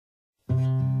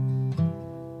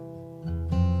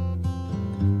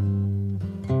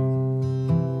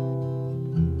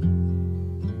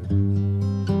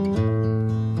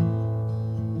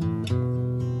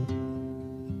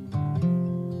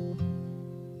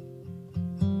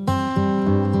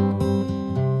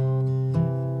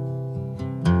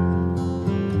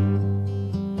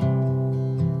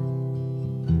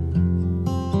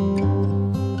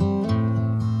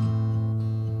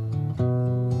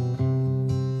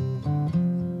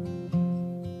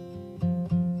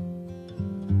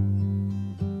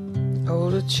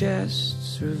Older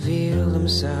chests reveal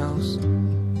themselves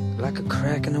like a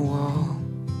crack in the wall.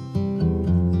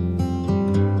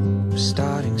 We're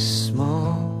starting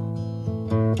small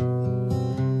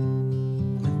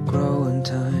and grow in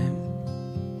time,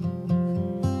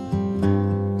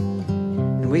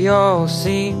 and we all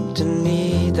seem to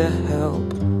need the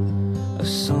help of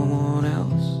someone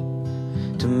else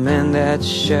to mend that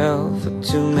shelf of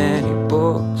too many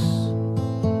books.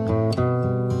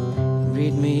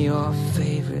 Read me your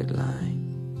favorite line.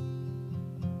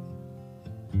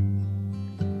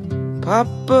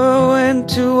 Papa went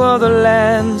to other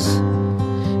lands,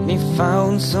 and he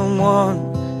found someone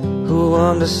who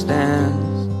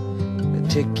understands the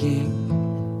ticking,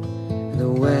 the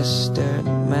Western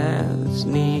man's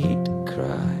need to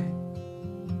cry.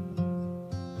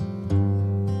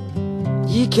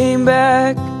 He came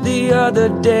back the other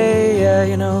day, yeah,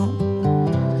 you know,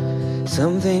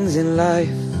 some things in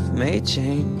life may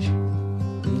change,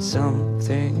 and some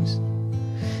things,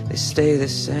 they stay the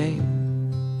same.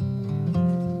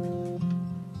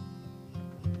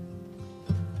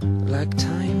 Like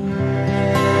time,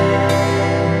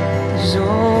 there's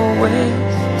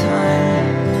always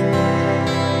time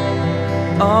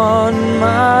on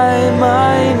my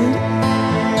mind.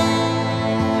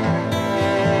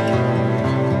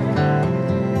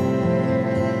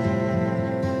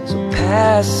 So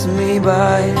pass me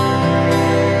by,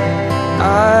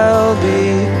 I'll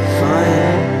be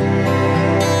fine.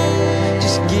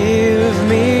 Just give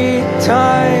me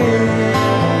time.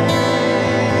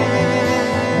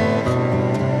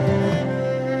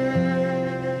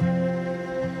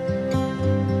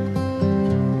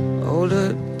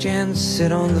 Older gents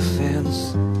sit on the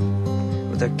fence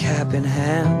with their cap in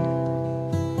hand,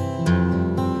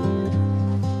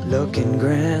 looking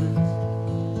grand.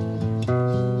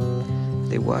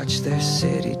 They watch their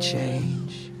city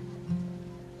change,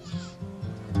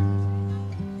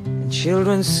 and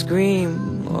children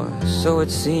scream, or so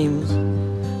it seems,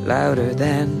 louder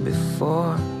than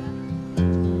before.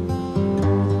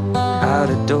 Out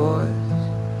of doors,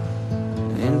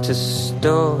 into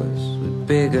stores with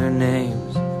bigger names.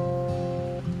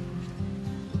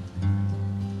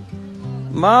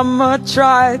 Mama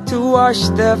tried to wash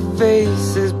their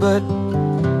faces, but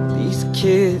these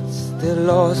kids, they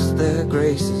lost their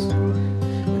graces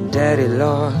when Daddy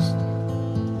lost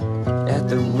at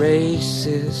the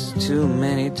races too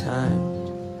many times.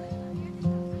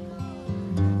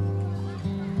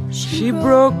 She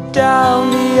broke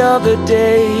down the other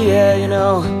day, yeah, you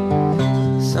know,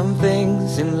 some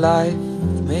things in life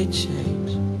may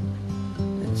change,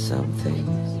 and some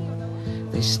things,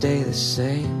 they stay the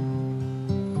same.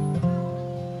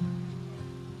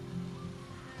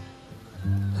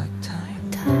 Like time,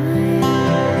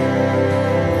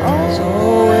 there's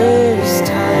always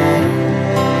time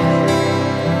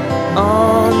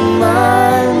on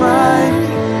my mind.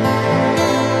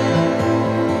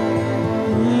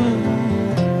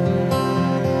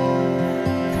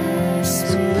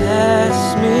 So pass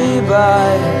me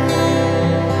by,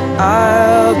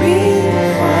 I'll be